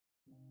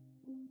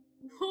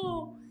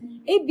Oh,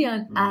 AB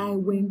and I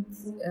went,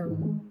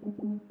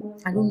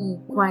 I don't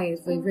know,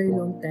 quiet for a very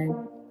long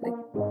time.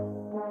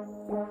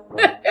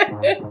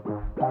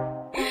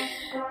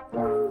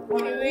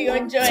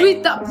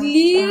 Twitter,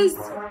 please,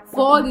 for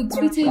all the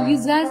Twitter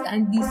users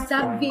and the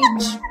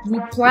savage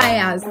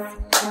repliers.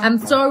 I'm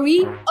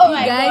sorry. Oh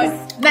my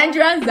guys. God.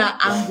 Nigerians are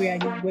angry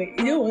at this boy.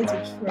 You don't want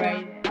to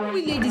try.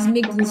 We ladies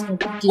make things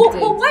complicated.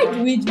 Oh, why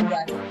do we do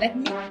that? Like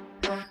me.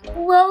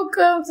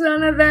 Welcome to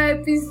another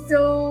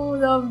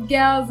episode of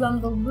Girls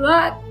on the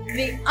Block,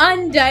 the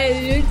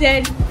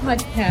undiluted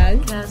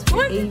podcast. That's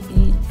with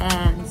AB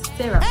and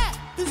Sarah.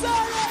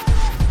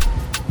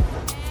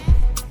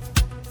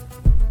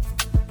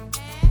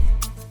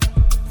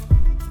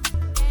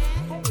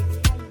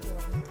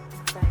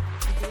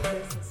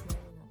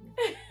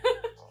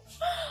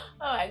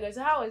 Oh my God,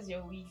 so how was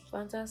your week?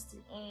 Fantastic.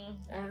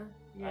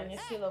 Yes. On a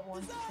scale of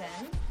 1 to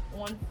 10,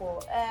 1 for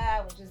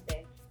we're just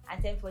there,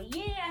 and 10 for I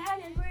had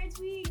a great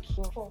week.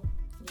 4.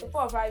 Yes. So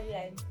 4 probably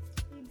like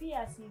be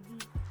as you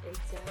be.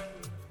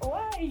 Exactly.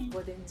 Why?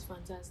 But then it's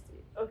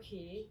fantastic.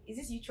 Okay. Is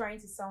this you trying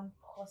to sound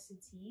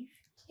positive?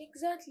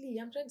 Exactly.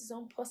 I'm trying to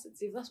sound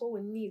positive. That's what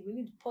we need. We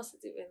need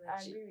positive energy.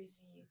 I agree with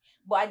you.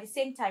 But at the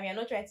same time, you're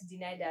not trying to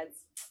deny that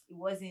it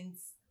wasn't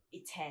a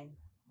 10.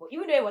 But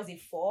even though it was a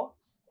 4,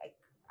 like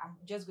I'm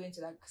just going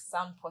to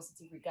sound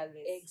positive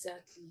regardless.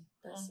 Exactly.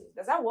 That's it.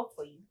 Does that work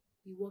for you?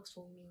 It works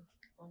for me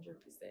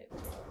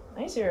 100%.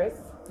 Are you serious?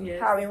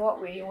 Yes. How? In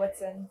what way? In what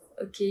sense?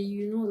 Okay,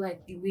 you know,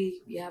 like the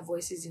way we have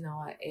voices in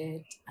our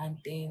head, and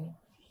then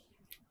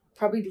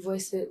probably the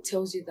voice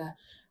tells you that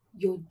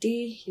your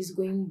day is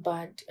going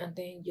bad, and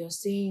then you're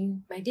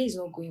saying, my day is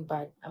not going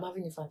bad, I'm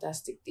having a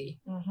fantastic day.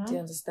 Mm-hmm. Do you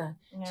understand?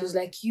 Yeah. So it's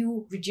like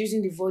you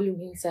reducing the volume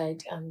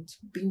inside and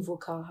being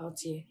vocal out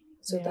here.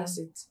 So Yeah. that's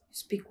it.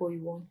 Speak what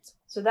you want.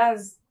 So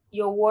that's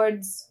your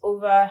words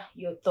over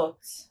your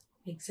thoughts.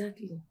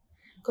 Exactly.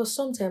 Because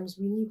sometimes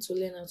we need to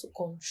learn how to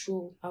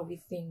control how we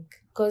think.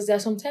 Because there are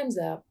sometimes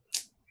that,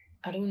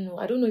 I don't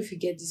know if you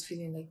get this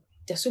feeling, like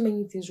there's so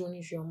many things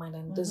running through your mind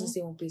and it doesn't stay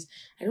in one place.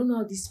 I don't know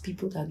how these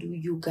people that do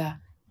yoga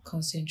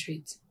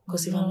concentrate.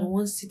 Because if I'm the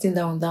one sitting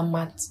down on that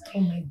mat, Oh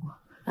my God,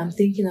 I'm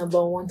thinking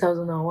about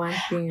 1001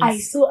 things. I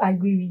so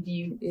agree with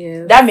you.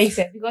 Yeah. That makes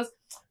sense, because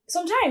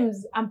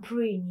sometimes I'm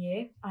praying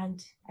here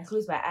and I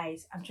close my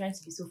eyes. I'm trying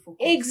to be so focused.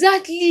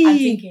 Exactly. I'm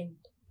thinking,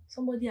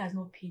 somebody has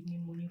not paid me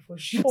money for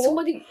sure.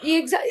 Somebody,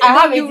 exactly. I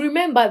have You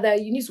remember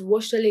that you need to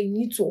watch toilet, you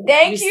need to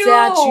Thank research,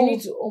 you. you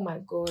need to, oh my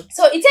God.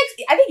 So I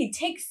think it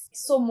takes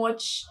so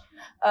much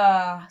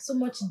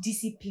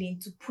discipline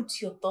to put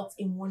your thoughts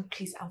in one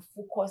place and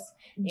focus.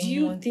 Do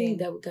you think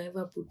that we can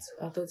ever put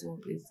our thoughts in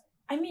one place?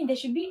 I mean, there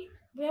should be.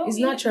 Well, It's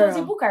there natural. was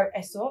a book I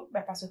saw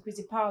by Pastor Chris,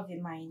 The Power of the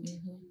Mind,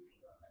 Mm-hmm.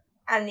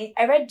 and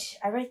I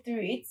read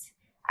through it.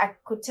 I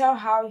could tell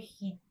how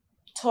he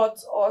taught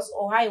us,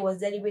 or how he was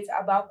deliberate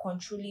about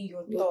controlling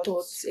your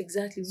thoughts.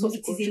 Exactly. So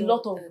it is a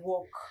lot of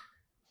work.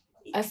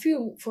 I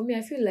feel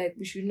like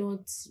we should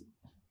not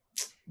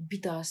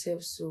beat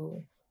ourselves.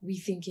 So we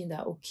thinking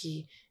that,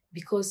 okay,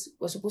 because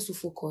we're supposed to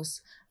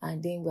focus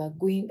and then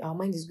our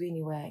mind is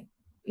going away.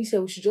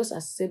 Instead, we should just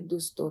accept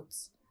those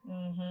thoughts.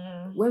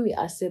 Mm-hmm. When we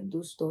accept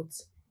those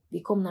thoughts,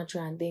 they come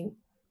natural, and then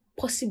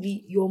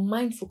possibly your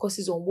mind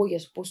focuses on what you're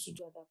supposed to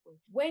do at that point.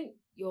 When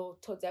your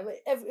thoughts,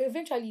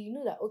 eventually you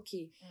know that,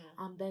 okay,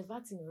 I'm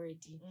diverting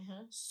already.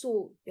 Mm-hmm.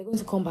 So you're going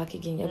to come back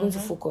again. You're going to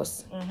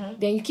focus. Mm-hmm.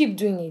 Then you keep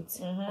doing it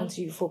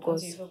until you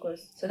focus.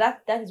 So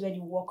that is where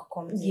the work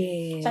comes in.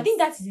 Yes. So I think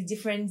that's the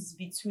difference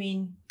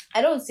between,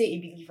 I don't say a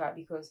believer,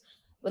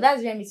 but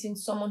that's the difference between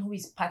someone who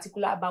is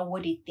particular about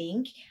what they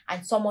think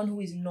and someone who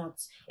is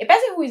not. A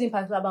person who isn't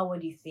particular about what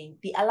they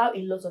think, they allow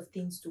a lot of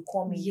things to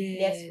come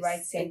in, left,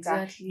 right, center.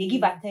 Exactly. They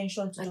give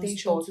attention to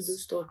those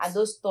thoughts. And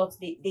those thoughts,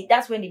 they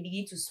that's when they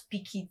begin to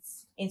speak it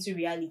into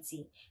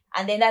reality.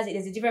 And then that's it.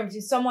 There's a difference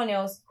between someone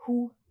else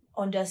who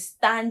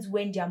understands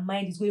when their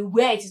mind is going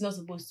where it is not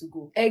supposed to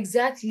go.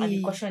 Exactly. And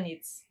they caution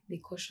it.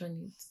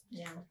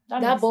 Yeah.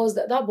 That boils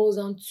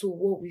down to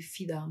what we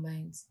feed our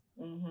minds.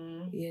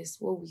 Mm-hmm. Yes,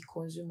 what we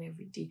consume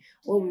every day,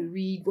 what we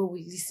read, what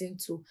we listen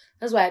to.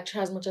 That's why I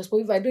try as much as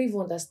possible. If I don't even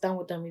understand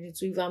what I'm reading,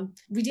 so if I'm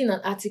reading an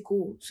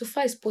article, so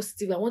far it's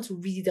positive, I want to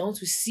read it, I want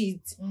to see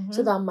it,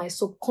 so that my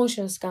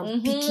subconscious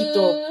can pick it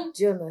up.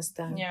 Do you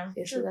understand? Yeah.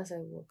 Yes, so that's how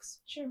it works.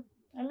 Sure.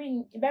 I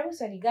mean, the Bible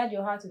said, "Guard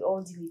your heart with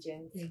all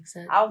diligence."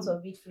 Exactly. Out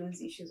of it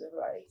flows issues of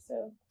life.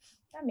 So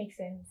that makes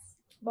sense.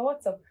 But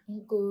what's up? I'm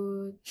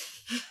good.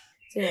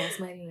 So you're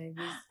smiling like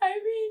this. I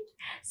mean,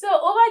 so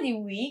over the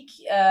week,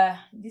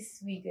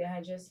 this week that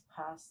had just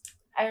passed,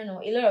 I don't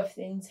know, a lot of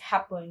things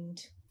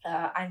happened.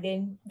 And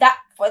then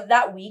for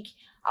that week,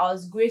 I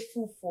was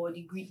grateful for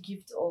the great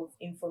gift of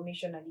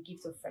information and the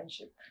gift of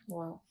friendship.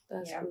 Wow,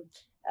 that's good.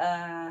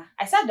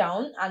 I sat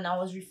down and I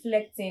was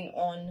reflecting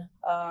on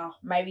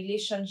my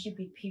relationship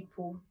with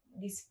people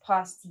these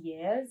past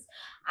years,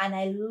 and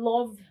I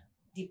love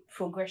the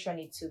progression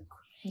it took.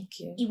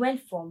 Okay. It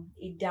went from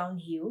a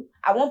downhill.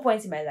 At one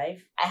point in my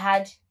life, I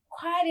had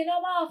quite a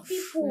number of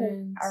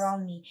people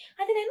around me.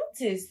 And then I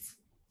noticed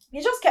they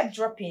just kept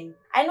dropping.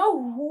 I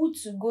know who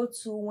to go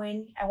to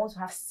when I want to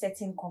have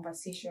certain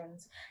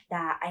conversations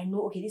that I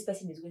know, okay, this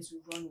person is going to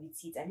run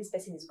with it and this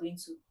person is going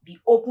to be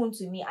open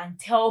to me and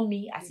tell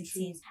me as it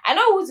is. I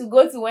know who to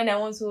go to when I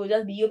want to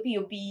just be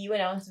yoppy, when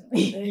I want to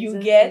be, you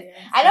get.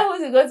 Yeah. I know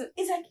who to go to.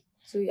 It's like,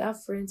 so you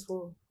have friends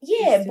for,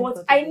 yeah,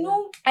 but I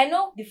know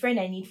the friend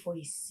I need for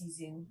a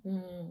season.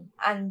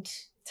 And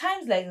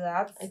times like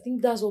that, I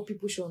think that's what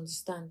people should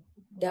understand.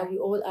 That we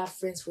all have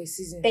friends for a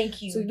season.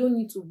 Thank you. So you don't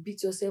need to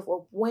beat yourself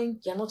up when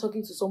you're not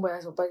talking to somebody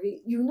else. But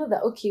you know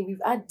that, okay,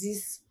 we've had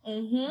this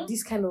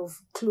this kind of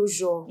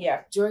closure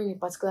during a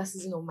particular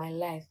season of my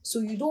life. So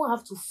you don't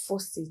have to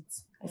force it.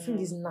 I feel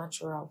it's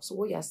natural. So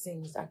what you're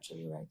saying is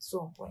actually right.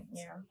 So on point.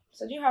 Yeah.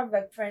 So do you have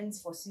like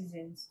friends for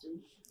seasons too?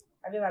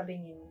 Have you ever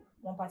been in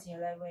one part in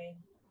your life when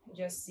it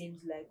just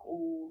seems like,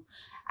 oh,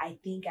 I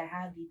think I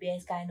have the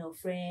best kind of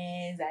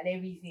friends and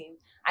everything,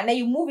 and then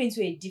you move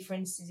into a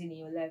different season in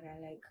your life and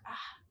you're like,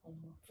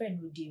 friend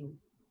will deal.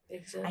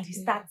 Exactly. And you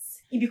start,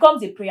 it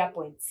becomes a prayer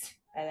point.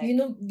 Like, you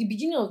know, the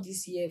beginning of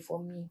this year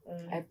for me,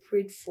 I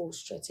prayed for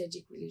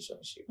strategic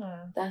relationship.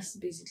 That's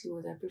basically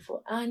what I prayed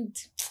for. And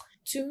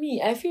to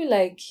me, I feel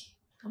like,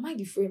 am I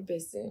the friend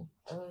person?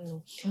 I don't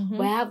know.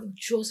 But I have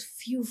just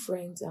few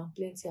friends and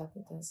plenty of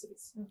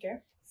acquaintances. Okay.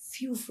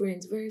 Few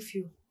friends, very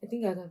few. I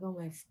think I can count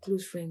my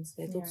close friends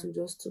that I talk to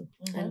just two.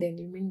 And then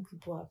the remaining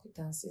people are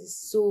acquaintances.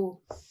 So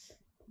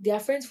they are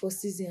friends for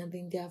season and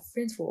then they are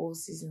friends for all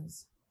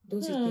seasons.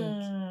 Don't you think?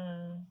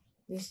 Don't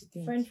you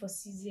think? Friend for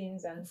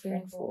seasons and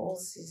friend for all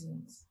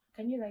seasons.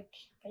 Can you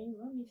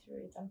run me through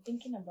it? I'm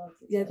thinking about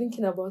it. Yeah,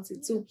 thinking about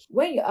it. So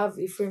when you have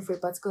a friend for a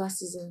particular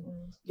season,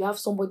 you have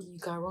somebody you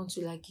can run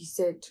to, like you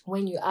said,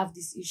 when you have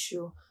this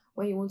issue,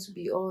 when you want to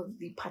be all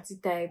the party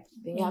type,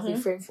 then you have a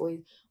friend for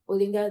it. But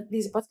then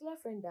there's a particular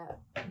friend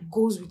that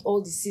goes with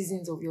all the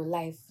seasons of your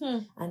life.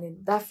 And then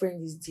that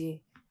friend is there,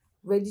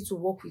 ready to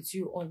work with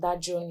you on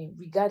that journey,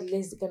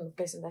 regardless the kind of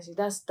person that she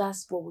is.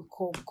 That's what we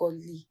call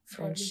godly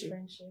friendship.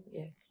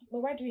 Yeah.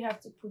 But why do we have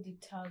to put the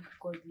tag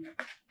godly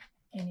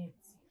in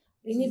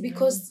it?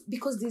 Because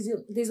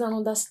there's an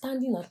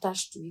understanding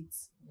attached to it.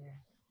 Yeah.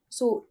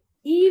 So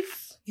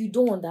if you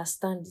don't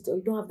understand it or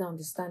you don't have that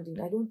understanding,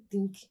 I don't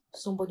think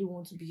somebody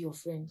wants to be your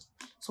friend.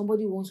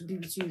 Somebody wants to be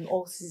with you in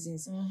all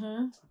seasons.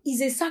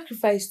 It's a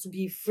sacrifice to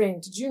be a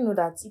friend. Do you know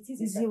that? It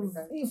is a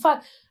sacrifice. In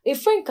fact, a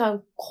friend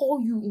can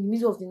call you in the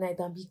middle of the night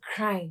and be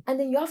crying, and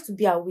then you have to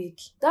be awake.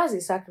 That's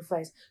a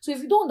sacrifice. So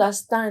if you don't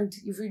understand,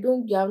 you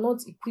are not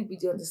equipped with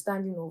the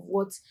understanding of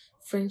what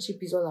friendship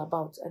is all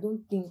about, I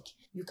don't think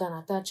you can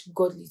attach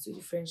godly to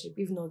the friendship.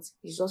 If not,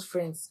 it's just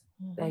friends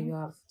that you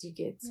have. Do you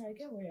get? Yeah, I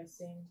get what you're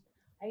saying.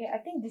 I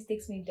think this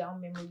takes me down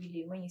memory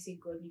lane when you say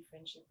godly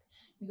friendship,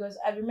 because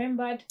I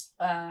remembered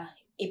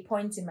a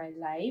point in my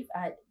life.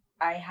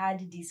 I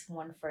had this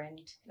one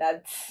friend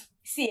that,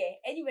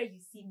 anywhere you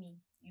see me,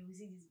 you will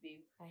see this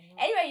babe.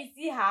 Anywhere you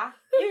see her,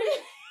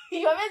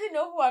 you already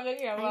know who I'm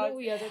talking about. I know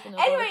who you're talking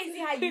about. Anywhere you see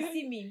her, you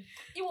see me.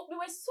 We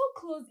were so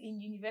close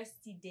in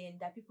university then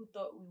that people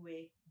thought we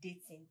were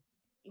dating.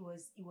 It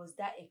was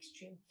that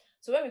extreme.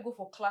 So when we go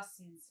for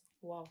classes,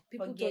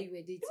 people thought you were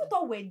dating. People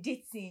thought we were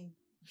dating.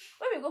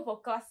 When we go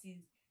for classes,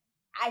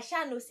 I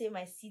shall not say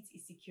my seat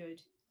is secured.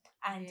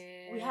 And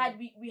we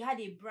had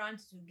a brand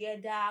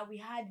together. We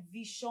had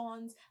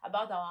visions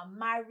about our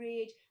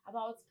marriage,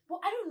 but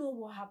I don't know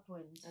what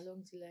happened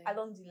along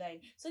the line.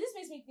 So this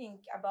makes me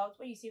think about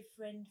when you say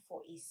friend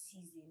for a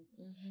season.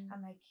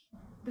 I'm like,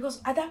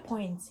 because at that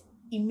point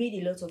it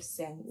made a lot of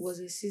sense. It was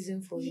a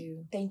season for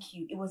you. Thank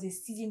you. It was a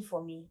season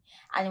for me,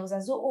 and it was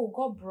as though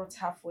God brought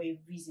her for a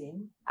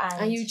reason,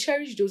 and you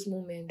cherish those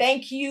moments.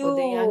 Thank you. But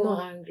then you're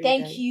not angry.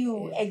 Thank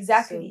you. Yeah,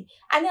 exactly.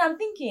 So. And then I'm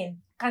thinking,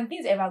 can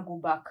things ever go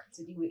back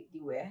to the way they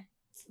were?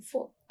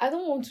 I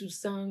don't want to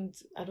sound,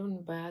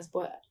 biased,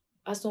 but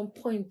at some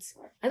point,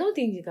 I don't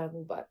think you can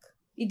go back.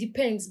 It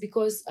depends,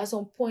 because at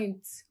some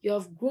point, you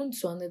have grown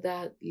to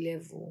another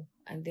level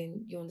and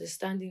then your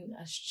understanding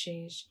has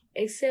changed.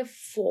 Except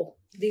for,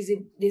 there's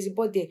a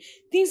but there.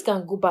 Things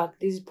can go back.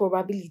 There's a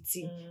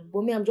probability.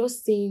 But me, I'm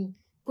just saying,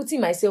 putting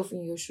myself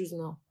in your shoes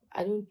now,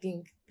 I don't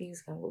think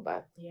things can go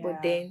back. Yeah.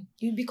 But then,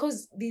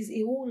 because there's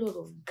a whole lot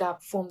of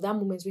gap from that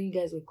moment when you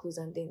guys were close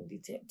and then the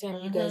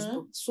time you guys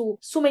broke.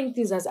 So many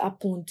things has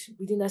happened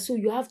within that. So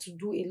you have to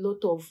do a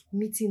lot of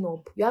meeting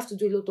up. You have to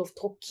do a lot of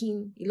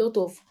talking, a lot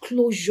of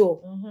closure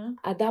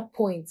at that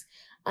point.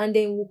 And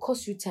then it will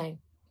cost you time.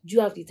 Do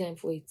you have the time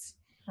for it?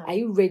 Are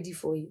you ready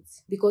for it?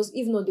 Because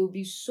if not, there will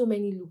be so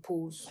many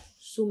loopholes,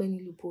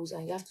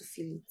 and you have to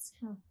feel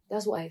it.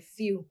 That's what I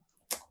feel.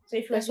 So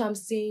that's what I'm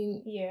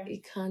saying. Yeah,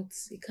 it can't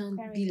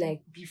be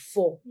like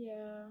before.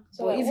 Yeah.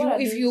 So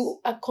but if you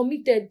are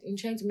committed in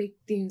trying to make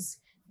things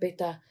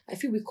better, I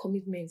feel with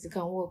commitment it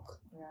can work.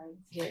 Right.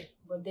 Yeah.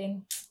 But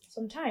then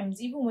sometimes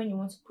even when you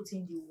want to put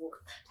in the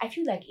work, I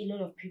feel like a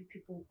lot of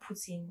people put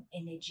in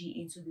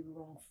energy into the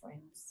wrong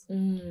friends.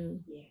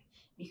 Yeah.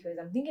 Because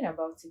I'm thinking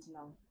about it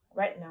now.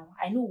 Right now,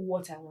 I know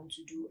what I want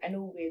to do. I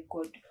know where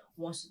God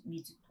wants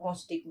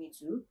to take me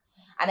to,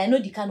 and I know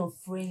the kind of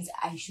friends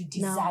I should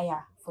desire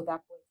for that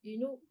point. You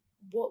know,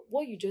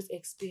 what you just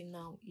explained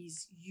now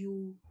is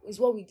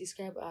what we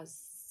describe as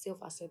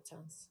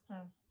self-acceptance.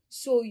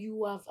 So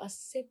you have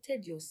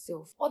accepted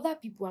yourself. Other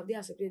people, have they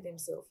accepted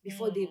themselves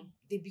before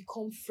they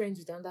become friends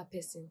with another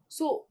person?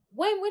 So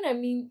when I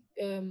mean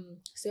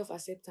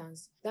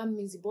self-acceptance, that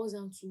means it boils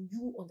down to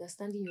you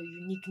understanding your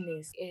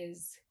uniqueness.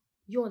 Is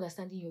you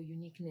understanding your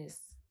uniqueness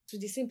to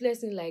the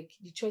simplest thing, like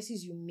the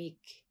choices you make,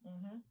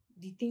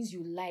 the things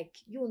you like,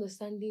 you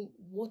understanding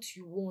what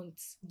you want,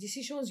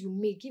 decisions you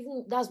make,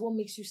 even that's what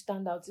makes you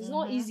stand out. It's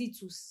not easy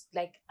to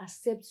like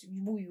accept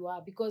who you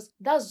are, because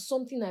that's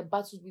something I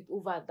battled with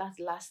over that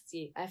last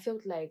year. I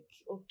felt like,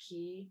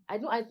 okay,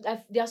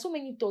 there are so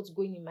many thoughts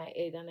going in my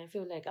head, and I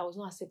felt like I was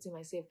not accepting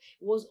myself.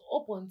 It was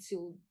up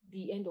until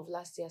the end of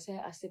last year I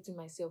started accepting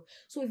myself.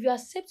 So if you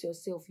accept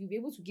yourself, you'll be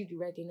able to give the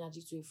right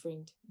energy to a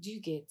friend. Do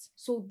you get?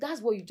 So that's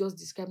what you just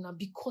described now,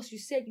 because you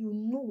said you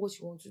know what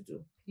you want to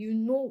do. You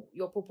know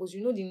your purpose.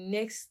 You know the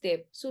next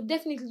step. So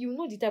definitely you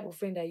know the type of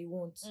friend that you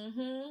want.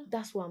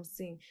 That's what I'm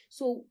saying.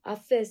 So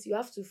at first, you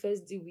have to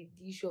first deal with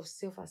the issue of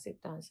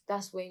self-acceptance.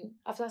 That's when,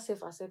 after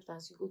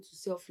self-acceptance, you go to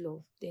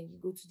self-love. Then you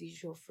go to the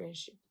issue of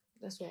friendship.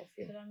 That's what I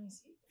feel. So that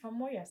means, from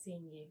what you're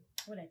saying here,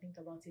 what I think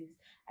about is,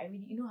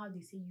 you know how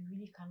they say you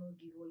really cannot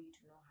give what you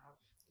do not have.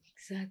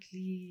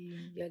 Exactly.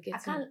 You're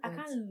getting I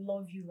can't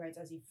love you right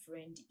as a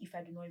friend if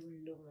I do not even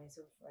love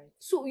myself right.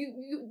 So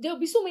you there'll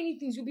be so many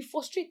things. You'll be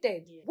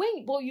frustrated.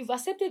 But you've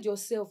accepted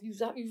yourself.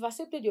 You've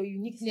accepted your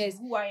uniqueness. This is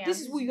who I am.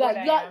 This is who you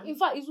are. In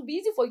fact, it will be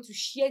easy for you to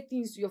share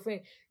things to your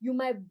friend. You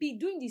might be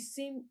doing the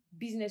same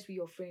business with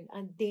your friend,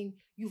 and then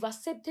you've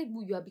accepted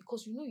who you are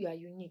because you know you are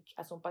unique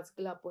at some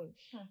particular point.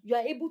 You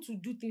are able to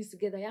do things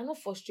together. You're not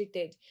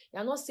frustrated.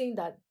 You're not saying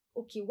that,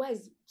 okay, why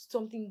is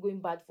something going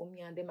bad for me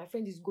and then my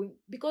friend is going,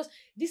 because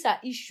these are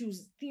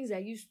issues, things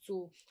that used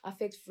to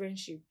affect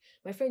friendship.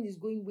 My friend is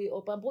going way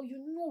up, but you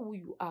know who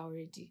you are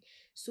already.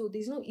 So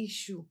there's no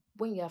issue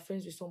when you are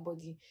friends with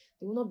somebody.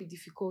 There will not be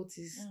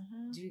difficulties.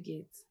 Do you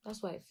get?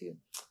 That's what I feel.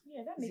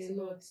 Yeah, that makes a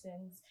lot of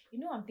sense. You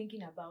know, I'm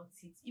thinking about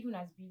it, even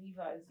as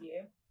believers,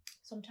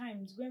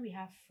 sometimes when we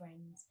have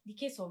friends, the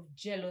case of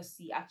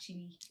jealousy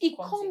actually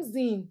comes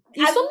in.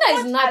 It's something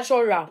that is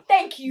natural.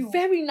 Thank you.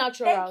 Very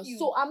natural. Thank you.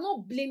 So I'm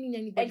not blaming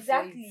anybody.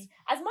 Exactly.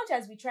 As much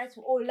as we try to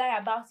lie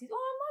about it,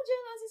 I'm not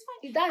jealous, it's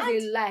fine.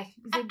 That's a lie.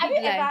 It's a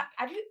big lie.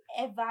 Have you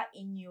ever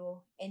in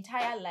your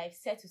entire life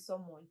said to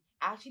someone,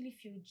 I actually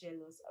feel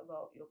jealous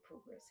about your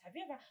progress? Have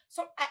you ever?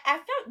 So I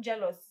felt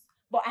jealous,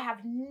 but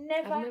I've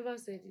never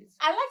said it.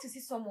 I like to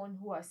see someone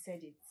who has said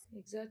it.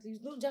 Exactly.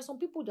 No, there are some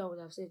people that would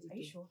have said it. Are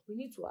you sure? We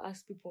need to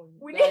ask people.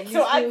 We need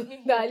to ask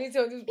people that are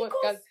listening on this podcast.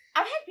 Because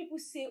I've heard people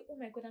say, "Oh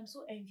my God, I'm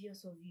so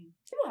envious of you."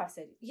 People have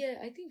said it. Yeah,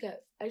 I think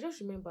I just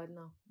remembered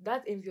now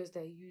that envious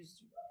that I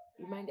used.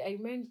 I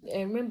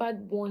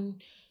remembered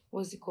one.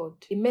 What's it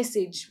called? A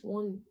message.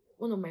 One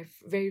of my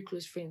very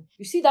close friends.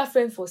 You see that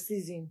friend for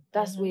season.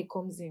 That's where it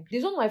comes in.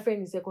 There's one of my friends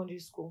in secondary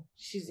school.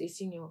 She's a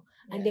senior.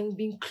 And then we've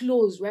been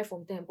close right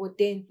from time. But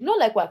then, not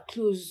like we're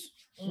close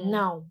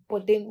now.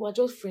 But then we're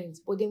just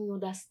friends. But then we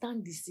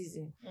understand the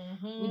season.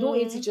 We don't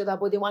hate each other.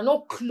 But then we're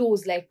not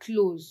close like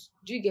close.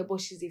 Do you get?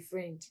 But she's a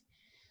friend.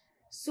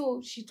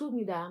 So she told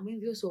me that I'm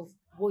envious of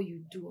what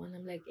you do. And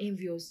I'm like,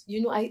 envious.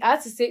 You know, I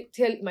had to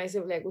tell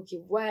myself like,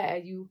 okay, why are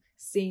you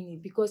saying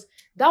it? Because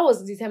that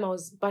was the time I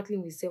was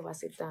battling with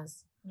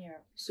self-acceptance. Yeah.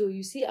 So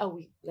you see how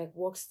we like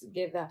works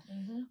together.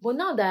 But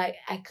now that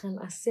I can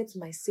accept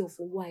myself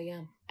for who I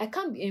am, I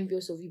can't be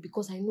envious of you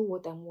because I know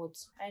what I'm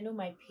worth. I know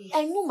my pace.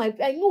 I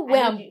know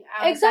where I'm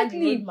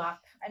exactly.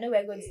 I know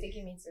where God is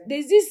taking me to.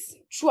 There's this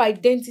true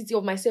identity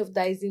of myself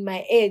that is in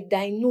my head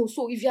that I know.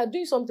 So if you are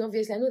doing something,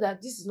 obviously I know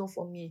that this is not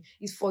for me.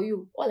 It's for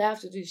you. All I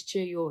have to do is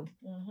cheer you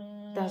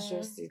on. That's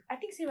just it. I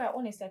think, Sarah,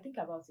 honestly, I think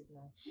about it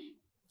now.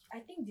 I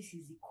think this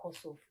is the cause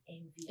of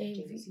envy.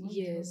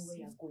 Yes. You don't know where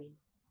you're going.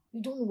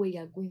 You don't know where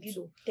you're going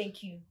to.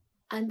 Thank you.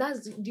 And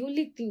that's the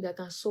only thing that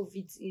can solve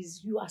it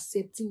is you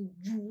accepting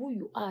who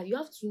you are. You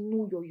have to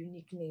know your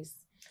uniqueness.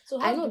 So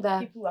how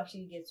do people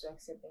actually get to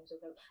accept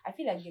themselves? I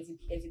feel like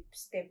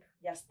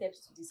there are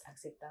steps to this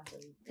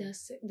acceptance.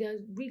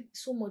 There's really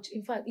so much.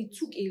 In fact, it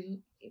took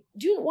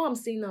do you know what I'm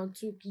saying now? It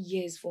took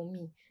years for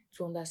me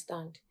to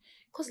understand.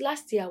 Because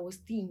last year I was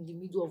still in the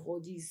middle of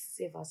all these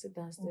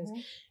self-acceptance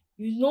things.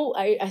 You know,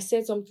 I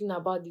said something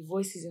about the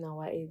voices in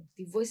our head.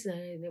 The voices in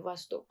our head never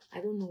stop. I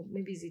don't know.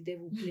 Maybe it's the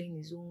devil playing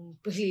his own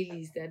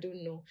playlist. I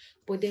don't know.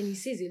 But then he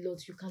says a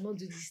lot. You cannot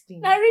do this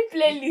thing.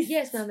 Playlist.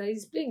 Yes, and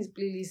he's playing his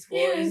playlist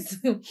for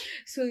us.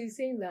 So he's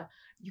saying that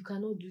you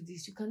cannot do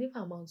this. You can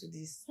never amount to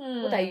this.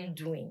 What are you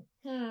doing?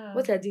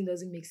 What you're doing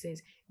doesn't make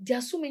sense. There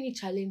are so many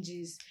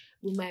challenges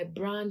with my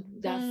brand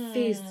that I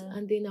faced.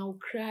 And then I'll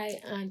cry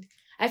and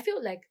I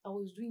felt like I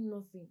was doing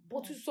nothing.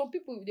 But to some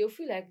people, they'll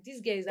feel like this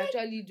guy is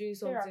actually doing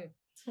something.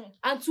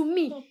 And to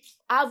me,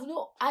 I've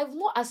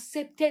not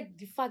accepted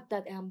the fact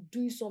that I am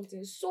doing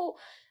something. So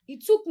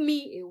it took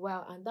me a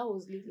while, and that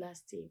was late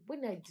last year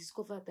when I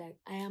discovered that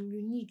I am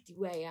unique the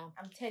way I am.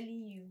 I'm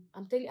telling you.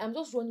 I'm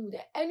just running with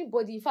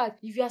anybody. In fact,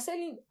 if you are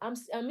selling, I'm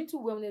into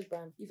wellness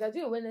brand. If you're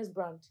doing a wellness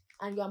brand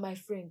and you are my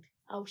friend,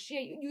 I'll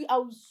share you. I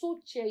will so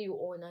cheer you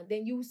on, and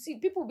then you will see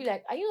people will be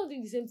like, "Are you not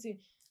doing the same thing?"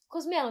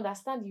 Because me, I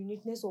understand the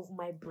uniqueness of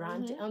my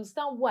brand. I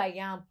understand who I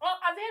am.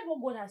 I've heard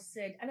what God has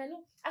said, and I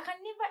know I can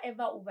never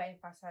ever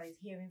overemphasize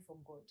hearing from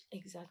God.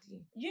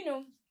 Exactly. You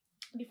know,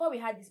 before we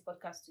had this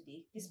podcast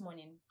today, this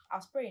morning, I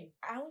was praying.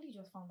 I only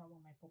just found out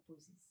what my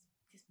purpose is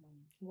this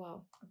morning.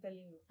 Wow. I'm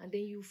telling you. And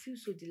then you feel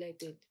so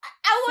delighted.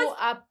 I was so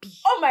happy.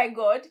 Oh my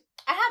God.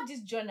 I have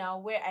this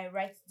journal where I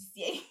write this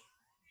year.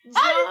 Where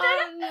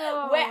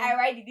I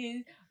write the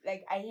things,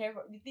 like I hear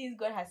the things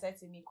God has said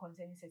to me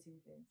concerning certain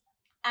things.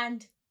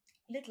 And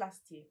late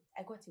last year,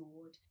 I got a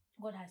word.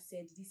 God has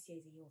said this year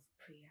is a year of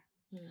prayer.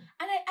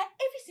 And I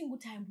every single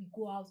time we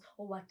go out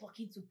or we're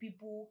talking to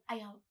people,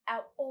 I'm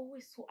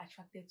always so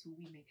attracted to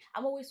women.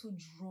 I'm always so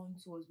drawn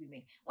towards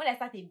women. When I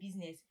start a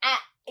business,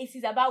 it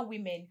is about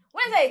women.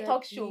 When I start a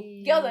talk show,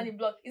 Girls on the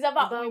Block, it's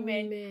about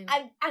women.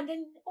 And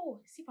then,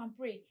 sip and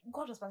pray.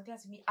 God was particular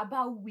to me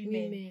about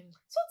women.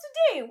 So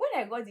today,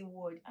 when I got the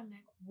word, I'm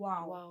like,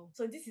 wow.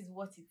 So this is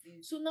what it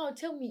is. So now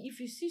tell me, if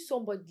you see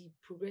somebody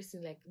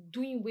progressing, like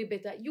doing way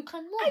better, you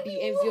cannot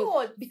be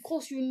envious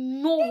because you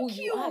know who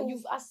you are.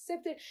 You've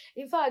accepted.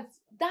 In fact,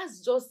 that's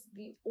just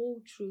the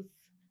whole truth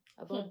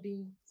about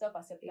being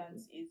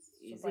self-acceptance is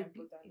super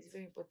important. It's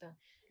very important.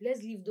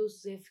 Let's leave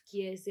those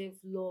self-care,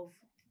 self-love.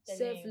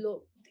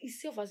 Self-love.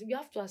 It's self-acceptance. You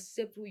have to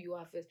accept who you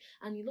are first.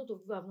 And a lot of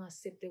people have not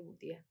accepted who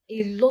they are.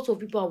 A lot of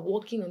people are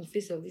walking on the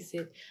face of this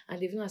earth and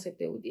they've not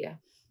accepted who they are.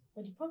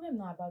 But the problem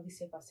now about this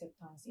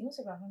self-acceptance,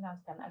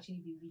 self-acceptance can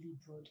actually be really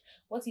broad.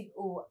 What if,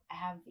 I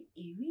have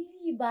a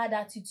really bad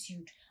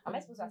attitude? Am I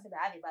supposed to accept that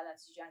I have a bad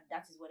attitude and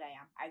that is what I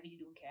am? I really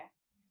don't care.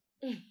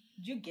 Do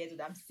you get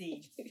what I'm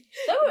saying?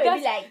 Someone will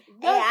be like,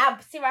 I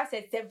have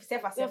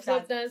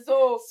self-acceptance.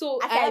 So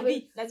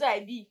that's what I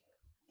be.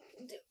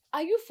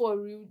 Are you for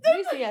real?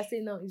 This thing you're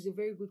saying now is a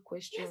very good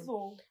question. Yes,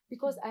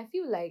 because I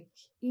feel like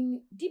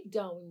deep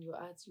down in your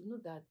heart, you know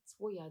that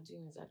what you're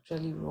doing is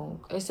actually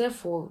wrong. Except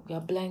for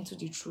you're blind to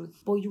the truth.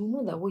 But you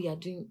know that what you're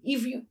doing,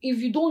 if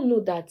you don't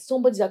know that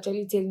somebody's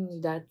actually telling you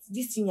that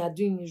this thing you're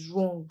doing is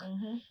wrong,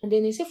 and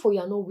then except for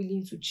you're not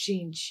willing to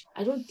change,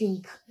 I don't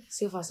think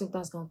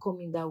self-acceptance can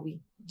come in that way.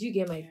 Do you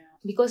get my?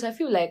 Because I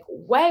feel like,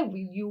 why will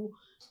you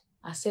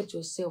accept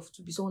yourself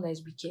to be someone that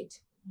is wicked?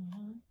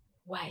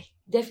 Why?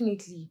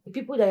 Definitely. The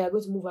people that you're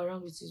going to move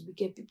around with is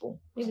wicked people.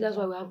 Maybe that's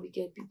why we have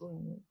wicked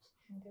people.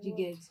 You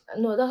get?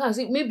 No, that's what I'm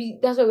saying. Maybe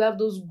that's why we have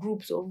those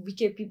groups of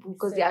wicked people,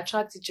 because they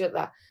attract each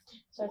other.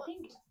 So I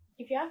think,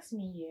 if you ask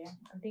me,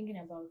 I'm thinking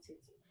about it.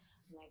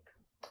 Like,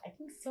 I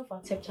think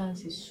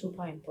self-acceptance is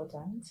super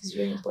important. It's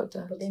very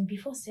important. But then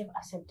before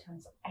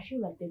self-acceptance, I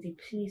feel like there's a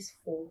place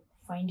for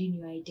finding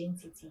your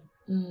identity.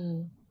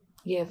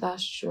 Yeah,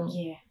 that's true.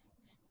 Yeah.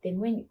 Then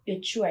when your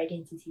true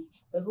identity,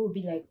 people will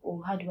be like,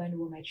 how do I know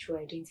what my true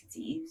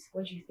identity is?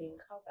 What do you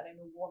think? How can I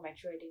know what my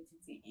true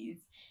identity is?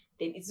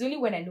 Then it's only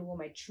when I know what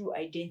my true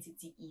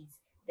identity is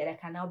that I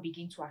can now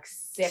begin to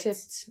accept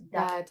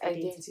that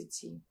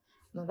identity.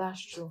 No,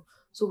 that's true.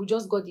 So we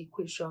just got the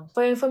equation.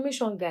 For your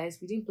information, guys,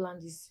 we didn't plan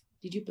this.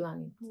 Did you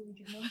plan it? No, we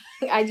did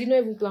not. I did not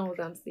even plan what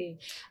I'm saying.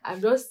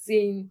 I'm just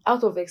saying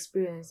out of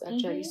experience,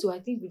 actually. So I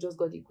think we just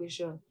got the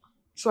equation.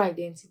 True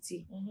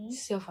identity,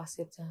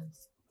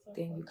 self-acceptance.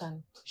 Then you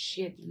can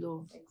share the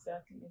love.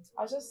 Exactly.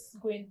 I was just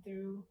going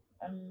through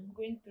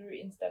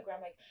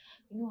Instagram, like,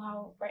 you know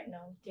how right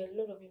now there are a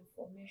lot of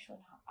information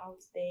out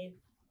there.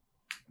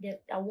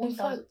 In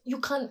fact, you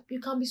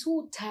can be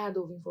so tired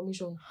of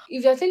information.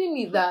 If you're telling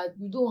me that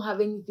you don't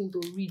have anything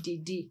to read a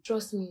day,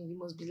 trust me, you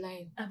must be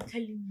lying. I'm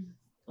telling you.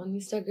 On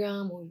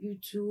Instagram, on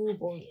YouTube,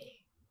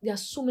 there are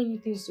so many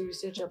things to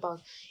research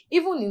about.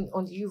 Even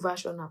on the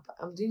YouVersion app,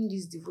 I'm doing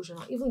this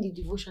devotional. Even the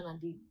devotional,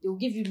 they'll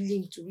give you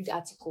link to read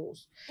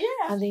articles.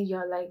 Yeah. And then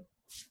you're like,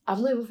 I've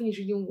not even finished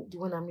reading the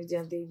one I'm reading,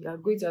 and then you're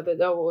going to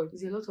another one.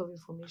 It's a lot of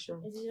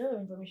information. It's a lot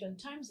of information.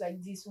 Times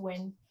like this,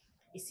 when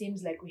it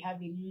seems like we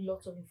have a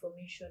lot of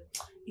information,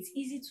 it's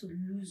easy to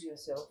lose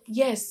yourself.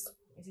 Yes.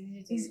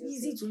 It's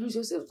easy to lose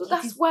yourself. So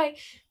that's why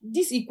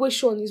this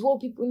equation is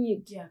what people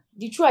need. Yeah.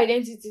 The true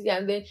identity,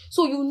 and then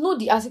so you know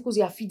the articles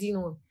you are feeding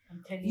on.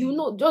 I'm telling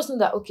you. Just know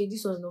that, okay,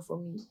 this one's not for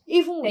me.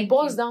 Even it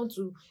boils down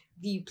to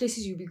the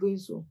places you'll be going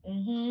to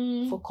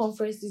for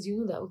conferences. You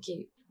know that,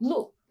 okay.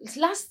 No,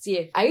 last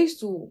year I used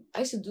to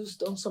do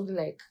something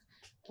like,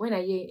 when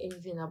I hear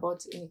anything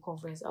about any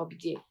conference, I'll be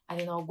there and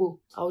then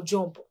I'll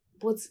jump.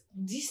 But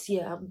this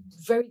year I'm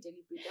very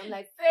deliberate. I'm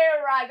like,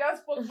 Sarah, I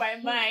just spoke my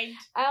mind.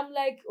 I'm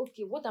like,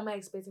 okay, what am I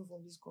expecting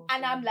from this conference?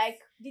 And I'm like,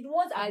 the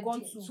ones I've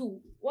gone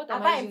to, what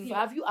am I doing?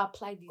 Have you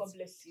applied it? God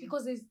bless you.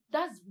 Because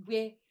that's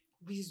where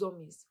wisdom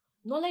is.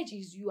 Knowledge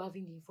is you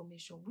having the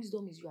information.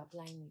 Wisdom is you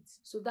applying it.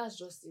 So that's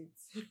just it.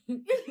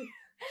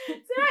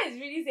 Sarah is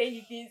really saying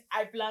the things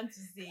I plan to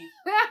say.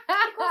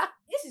 Because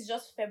this is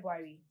just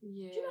February.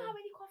 Yeah. Do you know how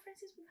many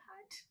conferences we've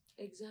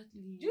had?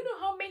 Exactly. Do you know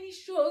how many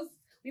shows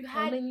we've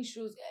had? How many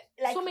shows?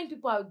 Like, so many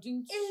people are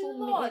doing a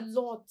lot. And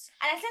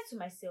I said to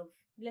myself,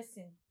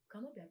 listen,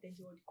 cannot be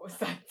attending all the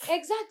concerts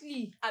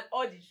Exactly. and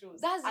all the shows.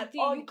 That's the and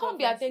thing. all You the can't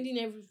be conferences. attending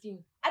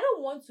everything. I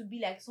don't want to be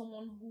like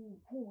someone who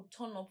will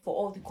turn up for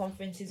all the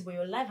conferences, but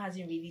your life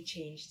hasn't really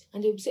changed.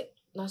 And they'll say,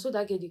 now so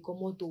that girl they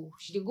come out,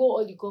 she dey go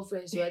all the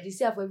conference, they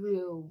see her for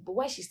everywhere. But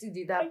why she still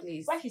did that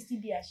place? Why she still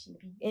be as she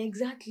be?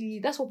 Exactly.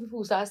 That's what people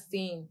will start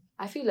saying.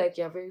 I feel like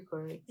you're very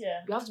correct.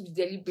 Yeah. You have to be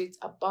deliberate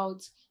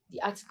about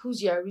the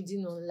articles you are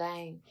reading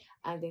online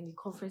and then the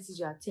conferences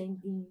you're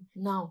attending.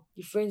 Now,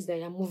 the friends that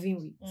you're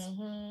moving with.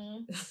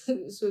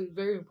 Mm-hmm. So it's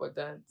very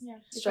important. Yeah.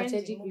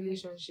 Strategic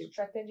relationship.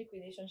 Strategic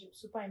relationship,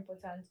 super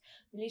important.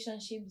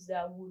 Relationships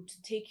that would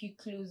take you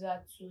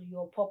closer to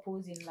your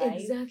purpose in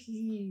life.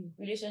 Exactly.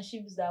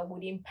 Relationships that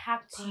would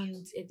impact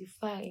you,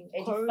 edify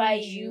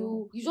encourage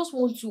you. You just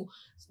want to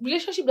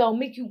relationship that will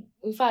make you,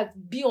 in fact,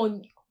 be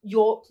on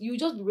your. You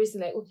just be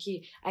racing like,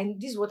 okay, and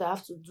this is what I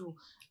have to do.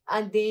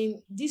 And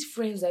then these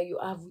friends that you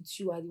have with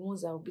you are the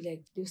ones that will be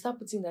like, they'll start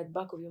putting that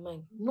back of your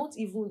mind, not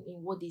even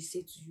in what they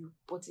say to you,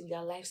 but in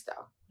their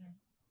lifestyle.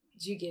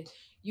 Do you get?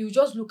 You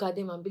just look at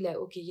them and be like,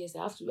 okay, yes,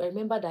 I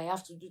remember that I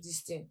have to do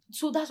this thing.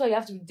 So that's why you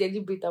have to be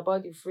deliberate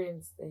about the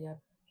friends that you're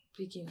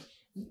picking.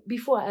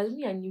 Before, I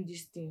knew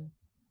this thing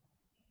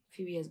a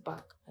few years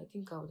back. I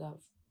think I would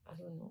have, I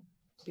don't know,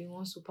 been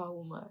one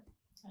superwoman.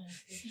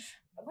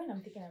 When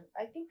I'm thinking of,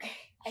 I think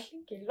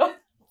a lot.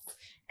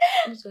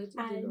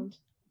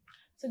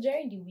 So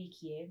during the week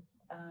here,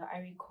 I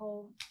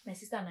recall my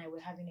sister and I were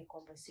having a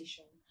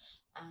conversation,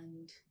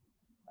 and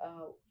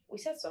we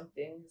said some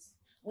things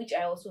which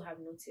I also have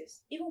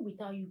noticed. Even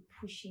without you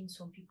pushing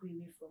some people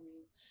away from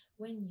you,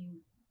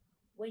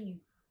 when you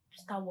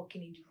start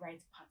walking in the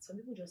right path, some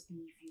people just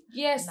leave you.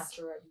 Yes,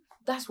 naturally.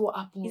 That's what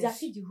happens. It's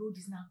as if the road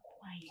is now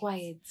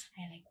quiet.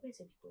 And like, where's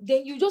everybody?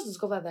 Then you just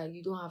discover that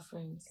you don't have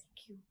friends.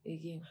 Thank you.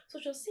 Again. So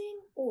she was saying,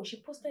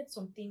 she posted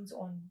some things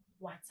on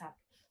WhatsApp.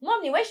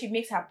 Normally, when she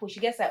makes her post, she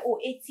gets like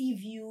 80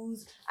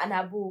 views and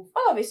above.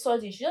 All of a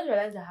sudden, she just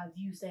realized that her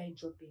views started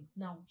dropping.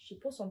 Now, she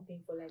posts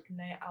something for like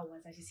 9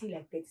 hours and she see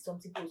like 30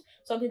 something posts.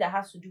 Something that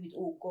has to do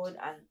with God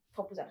and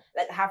purpose.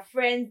 Like her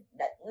friends,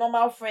 that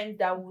normal friends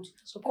that would.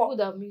 So people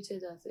that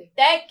muted her thing.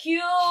 Thank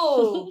you.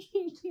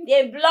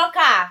 They block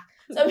her.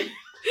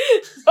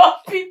 Some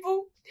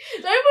people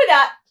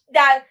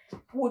that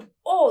would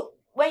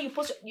when you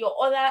post your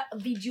other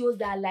videos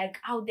that are like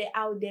out there,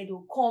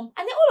 they'll come.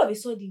 And then all of a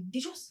sudden,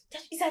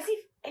 it's as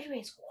if everywhere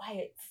is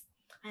quiet.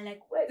 And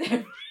like,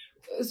 where's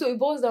So it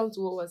boils down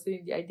to what we're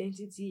saying, the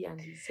identity and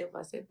the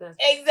self-acceptance.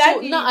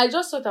 Exactly. So now I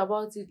just thought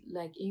about it,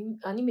 like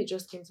an image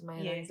just came to my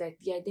head. Yeah. And it's like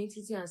the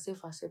identity and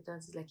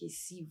self-acceptance is like a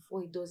sieve.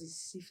 What it does is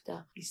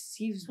sifter. It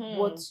sieves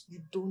what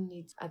you don't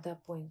need at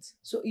that point.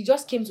 So it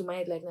just came to my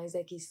head like now it's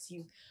like a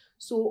sieve.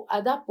 So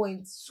at that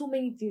point, so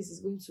many things is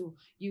going to,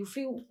 you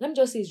feel, let me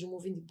just say it's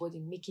removing the body,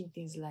 making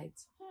things light.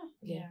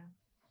 Yeah.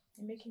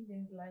 Making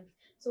things light.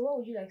 So what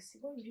would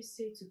you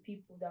say to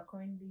people that are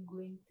currently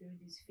going through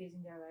this phase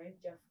in their life?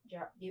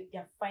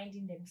 They're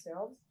finding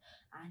themselves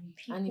and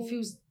it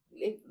feels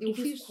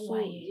quiet.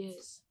 So,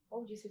 yes.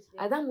 What would you say to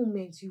them? At that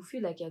moment, you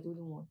feel like you're the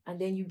only one. And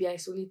then you be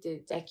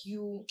isolated. Like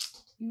you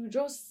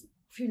just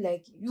feel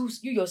like you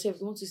yourself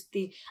want to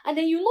stay, and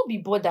then you'll not be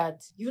bothered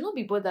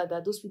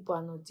that those people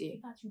are not there.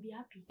 But you'll be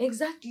happy.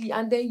 Exactly.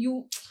 And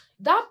then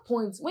that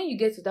point, when you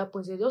get to that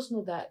point, you just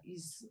know that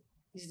is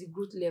the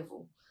growth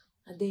level,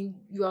 and then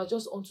you are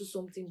just onto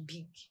something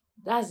big.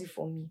 That's it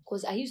for me,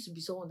 because I used to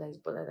be someone that is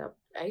bothered up.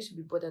 I used to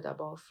be bothered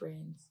about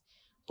friends,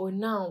 but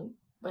now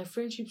my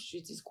friendship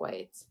street is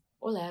quiet.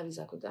 All I have is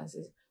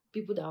acquaintances,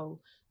 people that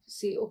will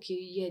say, okay,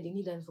 yeah, they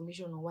need that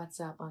information on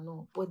WhatsApp and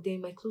all. But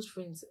then my close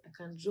friends, I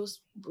can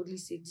just boldly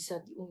say, these are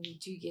the only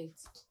two you get.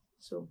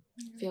 So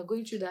if you're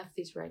going through that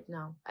phase right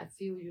now, I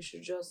feel you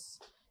should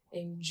just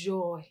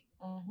enjoy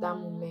that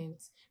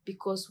moment.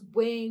 Because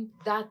when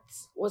that,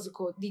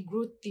 the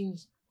growth thing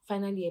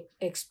finally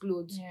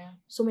explodes,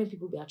 so many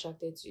people be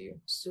attracted to you.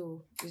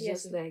 So it's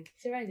just like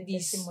Sarah is a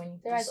testimony.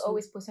 Sarah is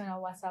always posting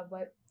on WhatsApp,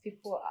 but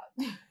people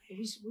are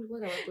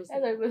what am I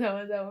posting? That's what I post on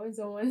WhatsApp when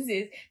someone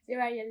says,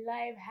 Sarah, your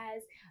life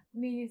has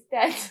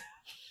ministered.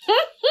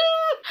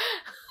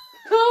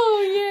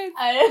 Oh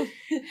yes,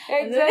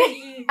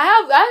 exactly.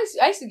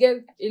 I used to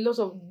get a lot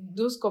of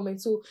those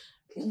comments. So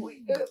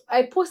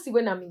I post it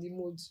when I'm in the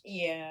mood.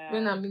 Yeah.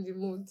 When I'm in the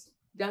mood.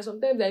 There are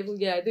sometimes I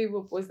don't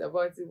even post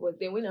about it, but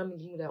then when I'm in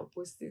the mood, I'll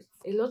post it.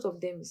 A lot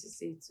of them used to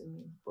say it to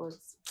me, but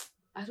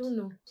I don't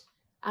know.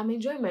 I'm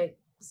enjoying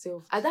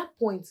myself. At that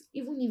point,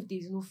 even if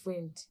there's no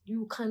friend,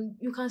 you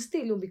can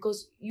stay alone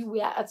because you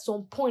were at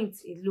some point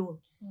alone.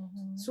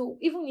 So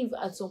even if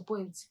at some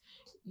point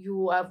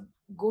you have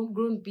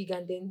grown big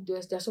and then there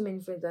are so many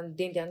friends and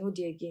then they are not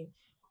there again,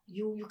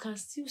 you can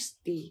still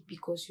stay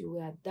because you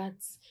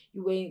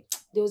were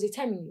there was a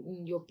time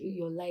in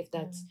your life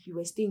that you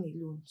were staying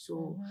alone.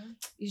 So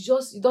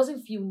it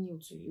doesn't feel new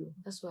to you.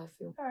 That's what I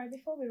feel. All right,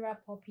 before we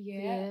wrap up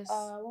here, Yes.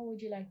 What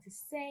would you like to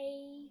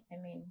say? I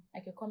mean,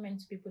 like a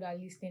comment to people that are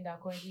listening that are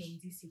currently in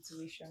this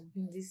situation.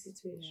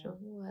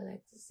 What I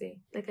like to say,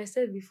 like I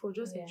said before,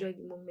 just enjoy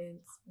the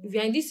moment. If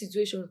you're in this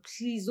situation,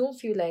 please don't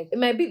feel like it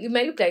might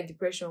look like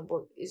depression,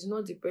 but it's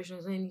not depression.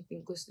 It's not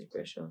anything close to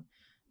depression.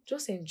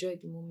 Just enjoy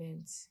the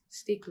moment.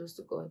 Stay close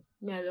to God.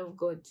 Me, I love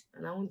God,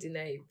 and I won't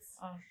deny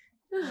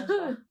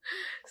it.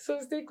 So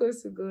stay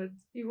close to God.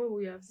 What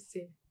will you have to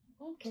say?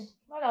 Okay.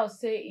 What I'll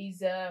say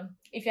is,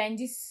 if you're in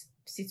this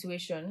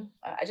situation,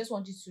 I just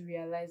want you to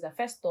realize that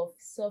first off,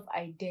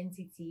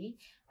 self-identity.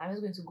 I'm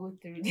just going to go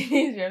through the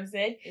things you have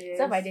said. Yes.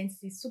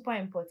 Self-identity is super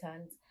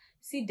important.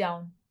 Sit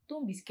down.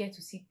 Don't be scared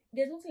to sit.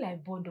 There's nothing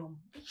like boredom.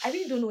 I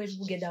really don't know where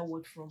people get that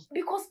word from.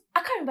 Because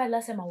I can't remember the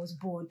last time I was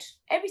bored.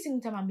 Every single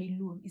time I'm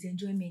alone is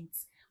enjoyment.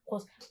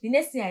 Because the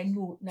next thing I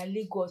know, na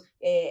Lagos,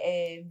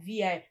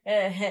 VI,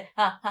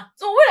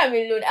 So when I'm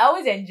alone, I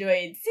always enjoy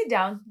it. Sit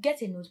down,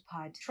 get a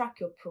notepad, track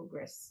your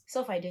progress.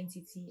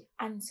 Self-identity.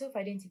 And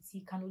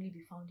self-identity can only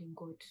be found in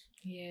God.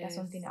 Yes. That's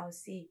something I'll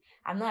say.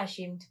 I'm not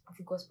ashamed of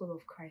the gospel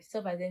of Christ.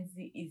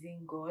 Self-identity is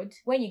in God.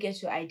 When you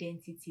get your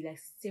identity, like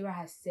Sarah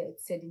has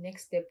said the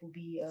next step will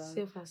be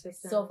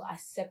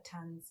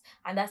self-acceptance.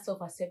 And that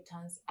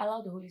self-acceptance,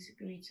 allow the Holy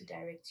Spirit to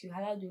direct you.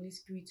 Allow the Holy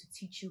Spirit to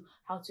teach you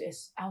how to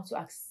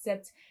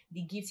accept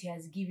the gift He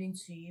has given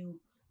to you,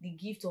 the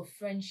gift of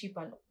friendship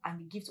and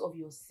the gift of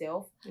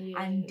yourself. Yes.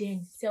 And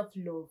then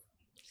self-love.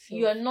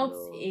 You are not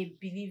a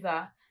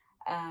believer.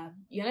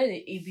 You're not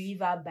a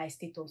believer by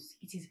status.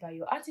 It is by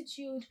your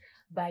attitude,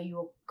 by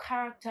your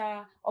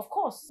character. Of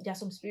course, there's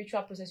some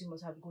spiritual process you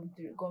must have gone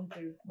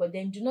through. But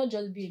then do not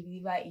just be a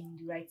believer in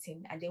the right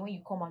thing. And then when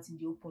you come out in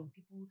the open,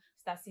 people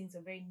start seeing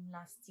some very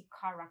nasty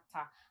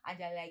character. And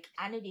they're like,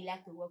 I know they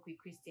like to work with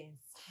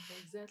Christians.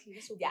 Exactly.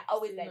 They're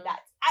always like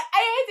that. I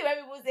hate it when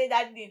people say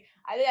that thing.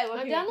 I know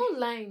that. And they're not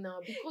lying now,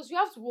 because you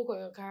have to work on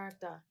your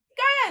character.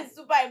 Character is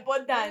super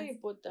important. Very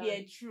important. Yeah,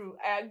 true.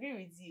 I agree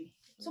with you.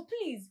 So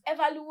please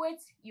evaluate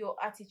your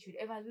attitude,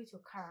 evaluate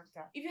your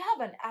character. If you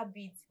have an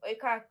habit or a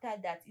character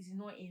that is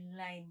not in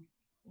line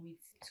with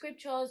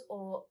scriptures,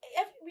 or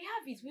we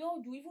have it, we all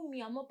do. Even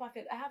me, I'm not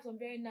perfect. I have some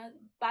very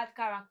bad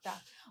character.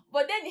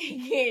 But then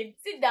again,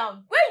 sit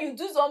down. When you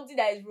do something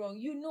that is wrong,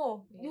 you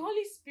know. The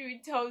Holy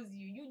Spirit tells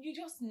you. You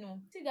just know.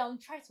 Sit down,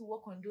 try to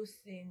work on those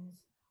things,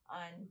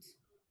 and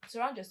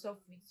surround yourself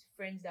with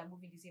friends that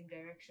move in the same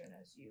direction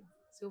as you.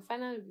 So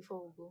finally,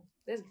 before we go,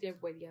 let's give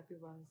everybody happy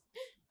Valentine's.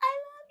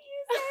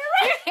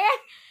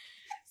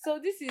 So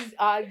this is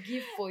our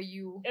gift for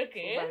you.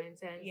 Okay. For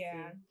Valentine's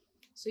Day.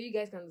 So you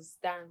guys can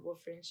understand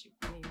what friendship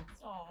means.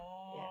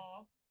 Aww.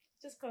 Yeah.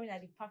 Just coming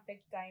at the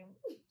perfect time.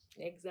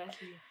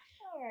 Exactly.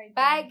 All right.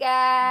 Bye,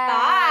 guys.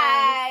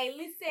 Bye.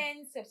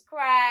 Listen,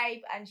 subscribe,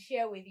 and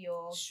share with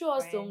your Show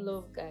us friends. some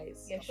love,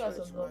 guys. Yeah, show us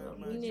some love.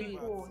 We need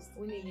it.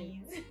 We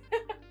need it.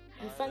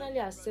 We finally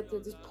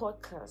accepted this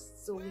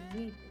podcast, so we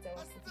need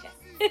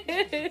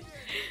it.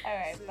 All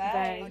right,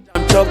 bye.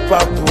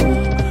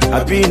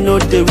 I be no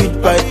day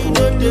with Bible.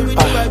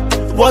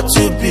 What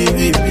to be,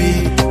 we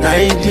be. Now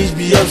English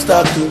be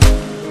obstacle.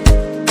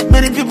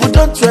 Many people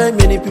don't try,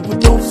 many people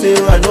don't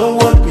fail. I don't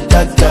want to be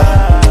that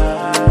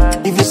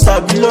guy. If you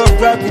sabi love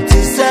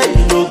gravity, say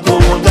you no go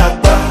on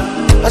that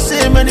bar. I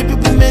say many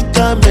people make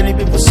time, many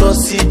people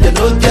succeed, they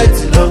don't get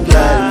long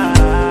life.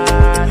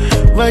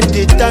 When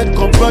the time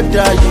come,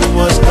 brother, you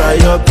must cry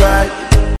your pride.